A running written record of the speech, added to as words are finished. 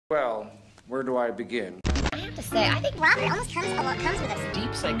Well, where do I begin? I have to say, I think Robert almost comes with a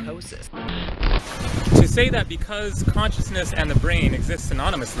deep psychosis. To say that because consciousness and the brain exist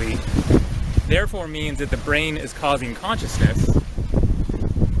synonymously, therefore means that the brain is causing consciousness,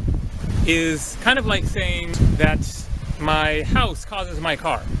 is kind of like saying that my house causes my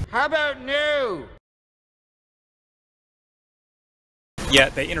car. How about new?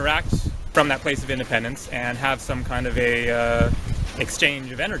 Yet they interact from that place of independence and have some kind of a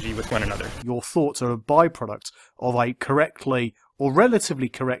exchange of energy with one another. Your thoughts are a byproduct of a correctly or relatively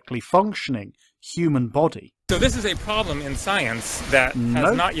correctly functioning human body. So this is a problem in science that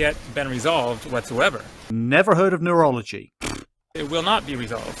has not yet been resolved whatsoever. Never heard of neurology. It will not be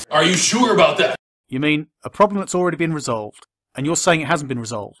resolved. Are you sure about that? You mean a problem that's already been resolved, and you're saying it hasn't been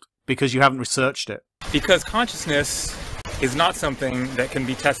resolved because you haven't researched it? Because consciousness is not something that can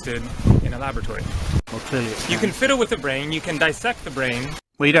be tested in a laboratory. Well, clearly it can. You can fiddle with the brain, you can dissect the brain.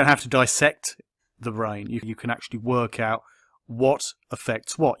 Well, you don't have to dissect the brain. You can actually work out what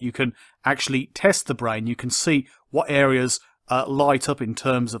affects what. You can actually test the brain. You can see what areas light up in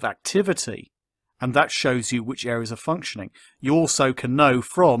terms of activity, and that shows you which areas are functioning. You also can know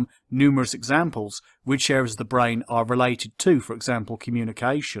from numerous examples which areas of the brain are related to, for example,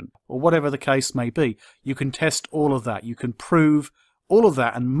 communication, or whatever the case may be. You can test all of that. You can prove all of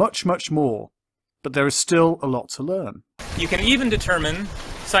that and much, much more. But there is still a lot to learn. You can even determine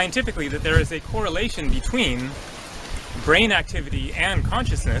scientifically that there is a correlation between brain activity and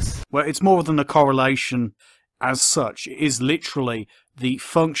consciousness. Well, it's more than a correlation as such. It is literally the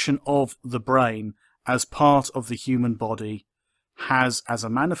function of the brain as part of the human body has, as a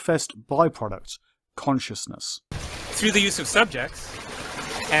manifest byproduct, consciousness. Through the use of subjects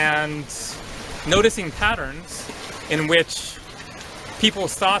and noticing patterns in which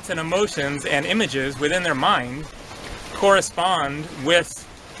people's thoughts and emotions and images within their mind correspond with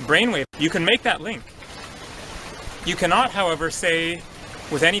brainwave, you can make that link. You cannot, however, say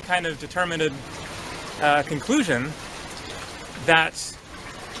with any kind of determined conclusion that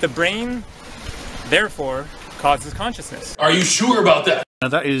the brain, therefore, causes consciousness. Are you sure about that? Now,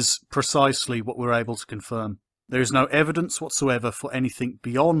 that is precisely what we're able to confirm. There is no evidence whatsoever for anything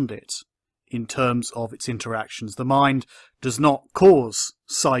beyond it in terms of its interactions. The mind does not cause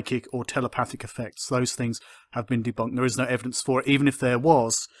psychic or telepathic effects. Those things have been debunked. There is no evidence for it. Even if there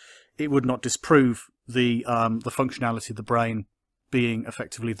was, it would not disprove the functionality of the brain being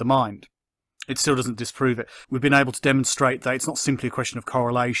effectively the mind. It still doesn't disprove it. We've been able to demonstrate that it's not simply a question of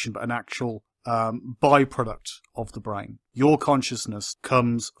correlation, but an actual byproduct of the brain. Your consciousness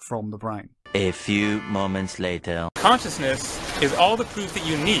comes from the brain. A few moments later. Consciousness is all the proof that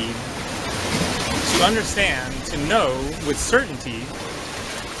you need to understand, to know with certainty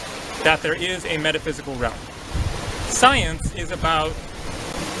that there is a metaphysical realm. Science is about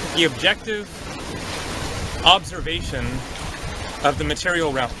the objective observation of the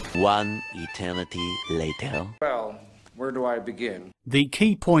material realm. One eternity later. Well, where do I begin? The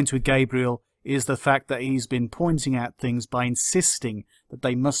key point with Gabriel is the fact that he's been pointing out things by insisting that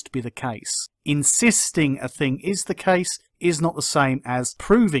they must be the case. Insisting a thing is the case is not the same as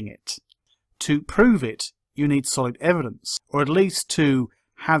proving it. To prove it, you need solid evidence, or at least to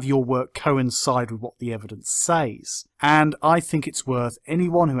have your work coincide with what the evidence says. And I think it's worth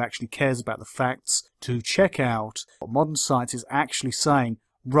anyone who actually cares about the facts to check out what modern science is actually saying,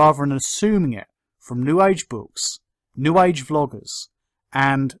 rather than assuming it from New Age books, New Age vloggers,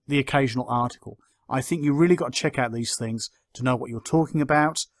 and the occasional article. I think you really got to check out these things to know what you're talking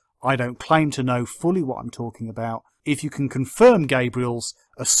about. I don't claim to know fully what I'm talking about. If you can confirm Gabriel's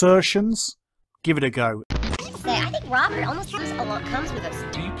assertions, give it a go. I think Robert almost comes with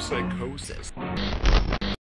a Deep psychosis.